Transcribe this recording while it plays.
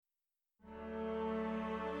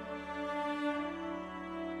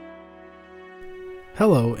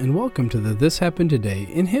Hello and welcome to the This Happened Today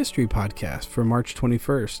in History podcast for March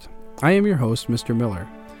 21st. I am your host, Mr. Miller.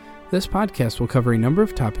 This podcast will cover a number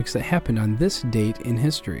of topics that happened on this date in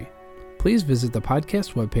history. Please visit the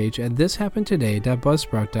podcast webpage at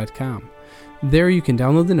thishappenedtoday.buzzsprout.com. There you can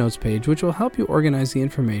download the notes page, which will help you organize the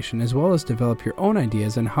information as well as develop your own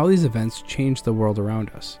ideas on how these events change the world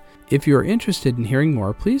around us. If you are interested in hearing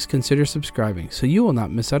more, please consider subscribing so you will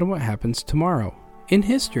not miss out on what happens tomorrow in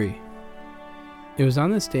history. It was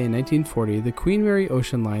on this day in 1940 the Queen Mary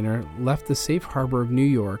ocean liner left the safe harbor of New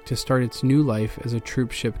York to start its new life as a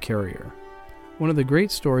troop ship carrier. One of the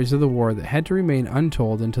great stories of the war that had to remain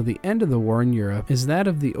untold until the end of the war in Europe is that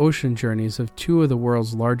of the ocean journeys of two of the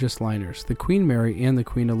world's largest liners, the Queen Mary and the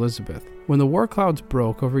Queen Elizabeth. When the war clouds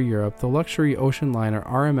broke over Europe, the luxury ocean liner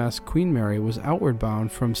RMS Queen Mary was outward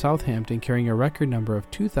bound from Southampton carrying a record number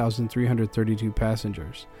of 2,332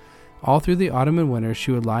 passengers. All through the autumn and winter,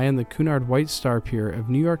 she would lie on the Cunard White Star Pier of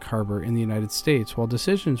New York Harbor in the United States while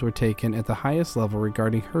decisions were taken at the highest level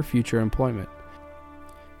regarding her future employment.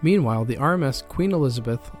 Meanwhile, the RMS Queen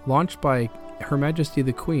Elizabeth, launched by Her Majesty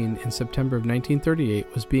the Queen in September of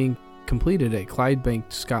 1938, was being completed at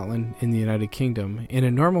Clydebank, Scotland in the United Kingdom, and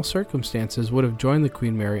in normal circumstances would have joined the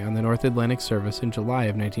Queen Mary on the North Atlantic service in July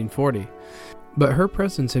of 1940. But her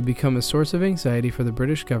presence had become a source of anxiety for the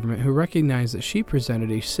British government, who recognized that she presented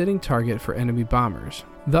a sitting target for enemy bombers,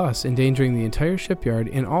 thus endangering the entire shipyard,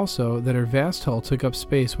 and also that her vast hull took up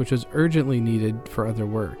space which was urgently needed for other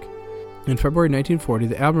work. In February 1940,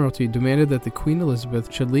 the Admiralty demanded that the Queen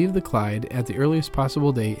Elizabeth should leave the Clyde at the earliest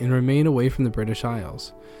possible date and remain away from the British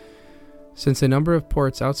Isles. Since the number of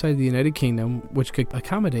ports outside the United Kingdom which could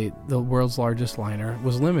accommodate the world's largest liner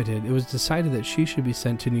was limited, it was decided that she should be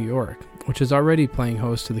sent to New York, which is already playing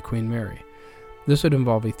host to the Queen Mary. This would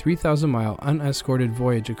involve a 3,000-mile unescorted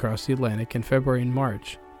voyage across the Atlantic in February and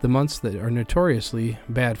March, the months that are notoriously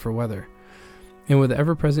bad for weather, and with the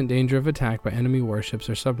ever-present danger of attack by enemy warships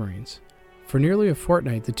or submarines. For nearly a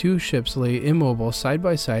fortnight, the two ships lay immobile side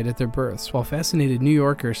by side at their berths, while fascinated New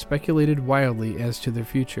Yorkers speculated wildly as to their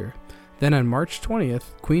future. Then on March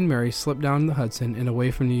 20th, Queen Mary slipped down the Hudson and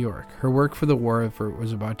away from New York. Her work for the war effort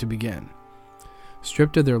was about to begin.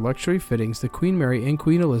 Stripped of their luxury fittings, the Queen Mary and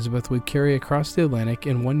Queen Elizabeth would carry across the Atlantic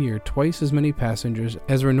in 1 year twice as many passengers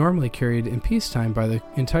as were normally carried in peacetime by the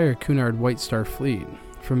entire Cunard White Star fleet.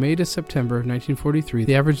 From May to September of 1943,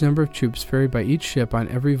 the average number of troops ferried by each ship on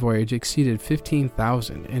every voyage exceeded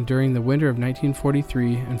 15,000, and during the winter of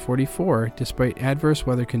 1943 and 44, despite adverse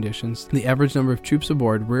weather conditions, the average number of troops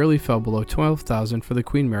aboard rarely fell below 12,000 for the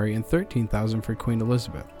Queen Mary and 13,000 for Queen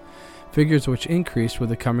Elizabeth, figures which increased with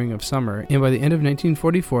the coming of summer, and by the end of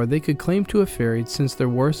 1944 they could claim to have ferried, since their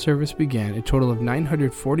war service began, a total of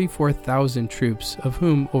 944,000 troops, of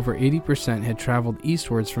whom over 80% had traveled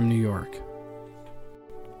eastwards from New York.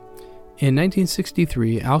 In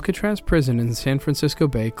 1963, Alcatraz prison in San Francisco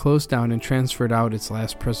Bay closed down and transferred out its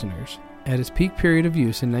last prisoners. At its peak period of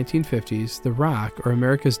use in 1950s, the Rock, or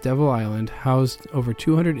America's Devil Island, housed over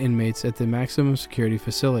 200 inmates at the maximum security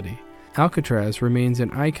facility. Alcatraz remains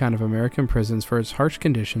an icon of American prisons for its harsh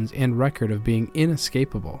conditions and record of being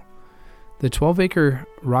inescapable. The 12-acre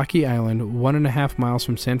rocky island, 1.5 miles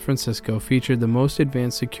from San Francisco, featured the most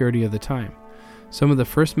advanced security of the time. Some of the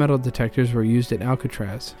first metal detectors were used at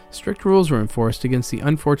Alcatraz. Strict rules were enforced against the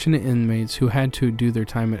unfortunate inmates who had to do their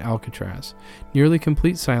time at Alcatraz. Nearly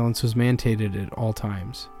complete silence was mandated at all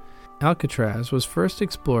times. Alcatraz was first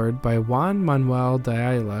explored by Juan Manuel de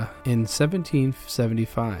Ayala in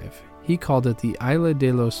 1775. He called it the Isla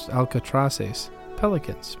de los Alcatraces,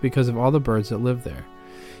 pelicans, because of all the birds that lived there.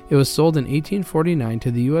 It was sold in 1849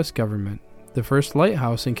 to the U.S. government. The first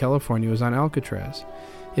lighthouse in California was on Alcatraz.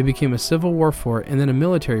 It became a Civil War fort and then a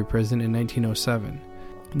military prison in 1907.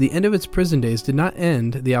 The end of its prison days did not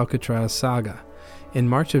end the Alcatraz saga. In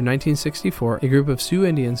March of 1964, a group of Sioux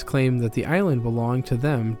Indians claimed that the island belonged to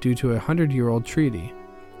them due to a 100-year-old treaty.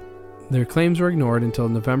 Their claims were ignored until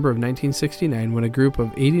November of 1969, when a group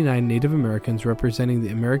of 89 Native Americans representing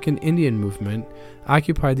the American Indian movement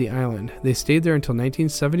occupied the island. They stayed there until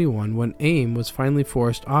 1971, when AIM was finally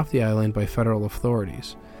forced off the island by federal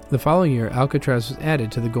authorities. The following year, Alcatraz was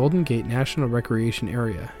added to the Golden Gate National Recreation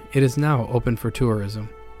Area. It is now open for tourism.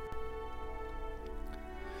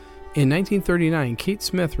 In 1939, Kate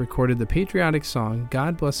Smith recorded the patriotic song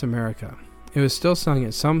God Bless America. It was still sung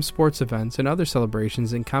at some sports events and other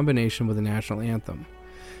celebrations in combination with the national anthem.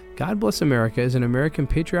 God Bless America is an American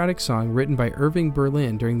patriotic song written by Irving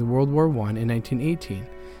Berlin during the World War I in 1918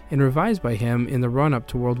 and revised by him in the run-up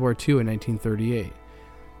to World War II in 1938.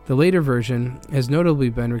 The later version has notably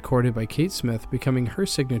been recorded by Kate Smith, becoming her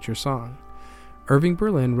signature song. Irving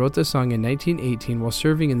Berlin wrote the song in 1918 while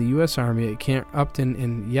serving in the U.S. Army at Camp Upton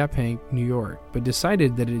in Yaphank, New York, but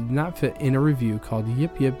decided that it did not fit in a review called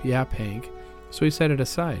Yip Yip Yaphank, so he set it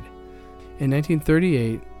aside. In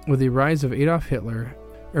 1938, with the rise of Adolf Hitler,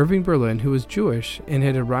 Irving Berlin, who was Jewish and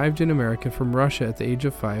had arrived in America from Russia at the age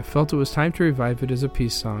of 5, felt it was time to revive it as a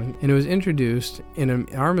peace song, and it was introduced in an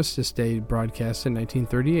Armistice Day broadcast in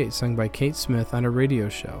 1938, sung by Kate Smith on a radio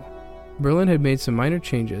show. Berlin had made some minor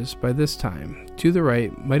changes by this time. To the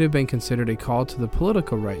Right might have been considered a call to the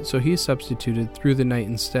political right, so he substituted Through the Night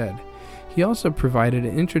instead. He also provided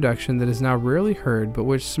an introduction that is now rarely heard, but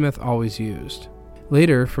which Smith always used.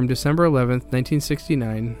 Later, from December 11,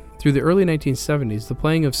 1969, through the early 1970s, the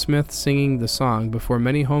playing of Smith singing the song before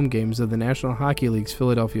many home games of the National Hockey League's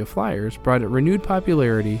Philadelphia Flyers brought it renewed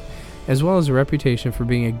popularity as well as a reputation for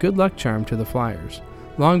being a good luck charm to the Flyers,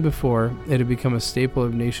 long before it had become a staple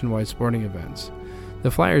of nationwide sporting events.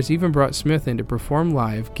 The Flyers even brought Smith in to perform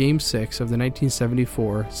live Game 6 of the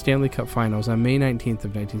 1974 Stanley Cup Finals on May 19th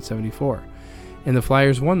of 1974, and the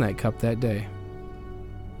Flyers won that cup that day.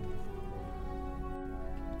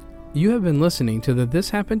 You have been listening to the This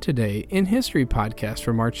Happened Today in History podcast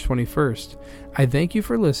for March 21st. I thank you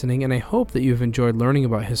for listening, and I hope that you have enjoyed learning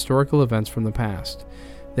about historical events from the past.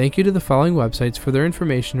 Thank you to the following websites for their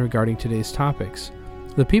information regarding today's topics: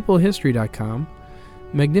 thepeoplehistory.com,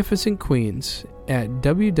 Magnificent Queens at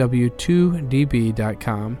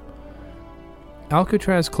www2db.com,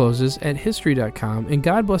 Alcatraz Closes at history.com, and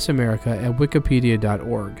God Bless America at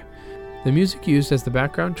wikipedia.org. The music used as the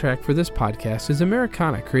background track for this podcast is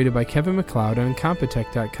Americana, created by Kevin MacLeod on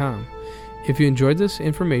Incompetech.com. If you enjoyed this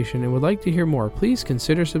information and would like to hear more, please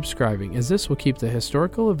consider subscribing, as this will keep the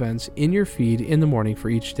historical events in your feed in the morning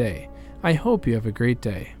for each day. I hope you have a great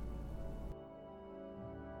day.